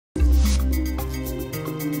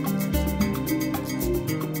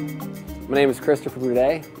My name is Christopher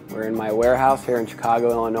Boudet. We're in my warehouse here in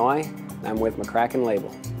Chicago, Illinois. I'm with McCracken Label.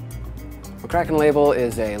 McCracken Label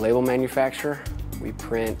is a label manufacturer. We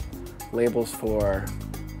print labels for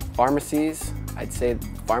pharmacies. I'd say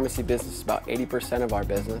pharmacy business is about 80% of our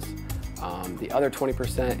business. The other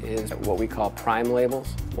 20% is what we call prime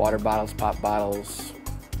labels, water bottles, pop bottles,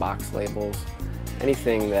 box labels,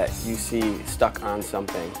 anything that you see stuck on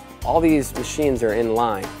something. All these machines are in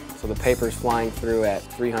line, so the paper's flying through at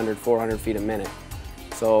 300, 400 feet a minute.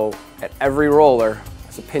 So at every roller,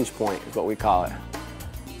 it's a pinch point is what we call it.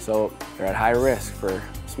 So they're at high risk for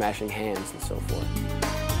smashing hands and so forth.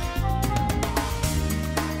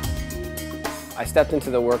 I stepped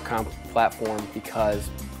into the work comp platform because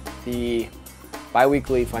the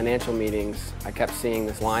bi-weekly financial meetings, I kept seeing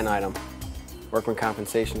this line item, workman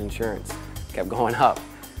compensation insurance, kept going up.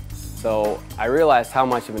 So I realized how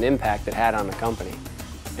much of an impact it had on the company.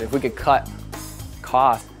 And if we could cut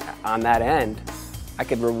costs on that end, I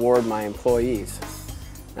could reward my employees.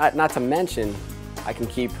 Not to mention, I can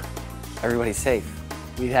keep everybody safe.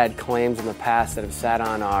 We've had claims in the past that have sat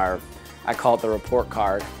on our, I call it the report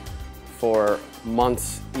card, for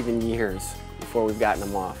months, even years, before we've gotten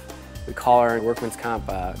them off. We call our workman's comp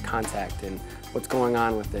contact and what's going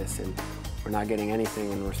on with this, and we're not getting anything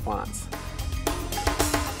in response.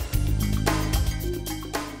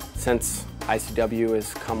 Since ICW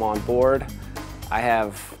has come on board, I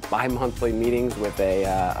have bi-monthly meetings with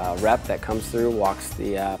a rep that comes through, walks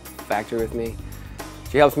the factory with me.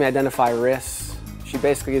 She helps me identify risks. She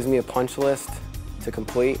basically gives me a punch list to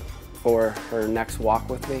complete for her next walk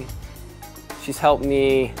with me. She's helped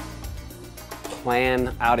me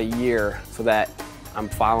plan out a year so that I'm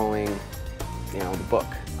following, the book.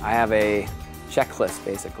 I have a checklist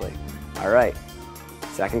basically. All right,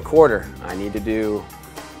 second quarter, I need to do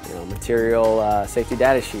material safety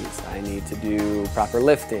data sheets. I need to do proper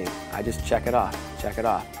lifting. I just check it off.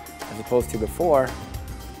 As opposed to before,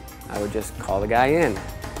 I would just call the guy in,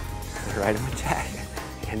 write him a check,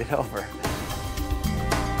 hand it over.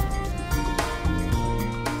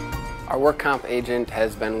 Our work comp agent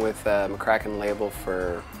has been with McCracken Label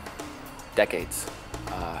for decades.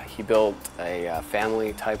 He built a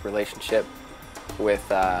family type relationship with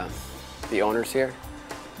the owners here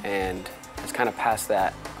and has kind of passed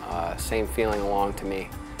that same feeling along to me.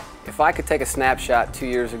 If I could take a snapshot 2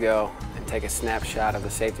 years ago and take a snapshot of the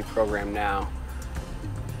safety program now,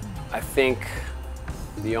 I think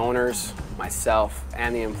the owners, myself,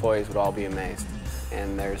 and the employees would all be amazed.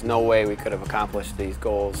 And there's no way we could have accomplished these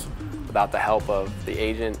goals without the help of the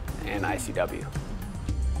agent and ICW.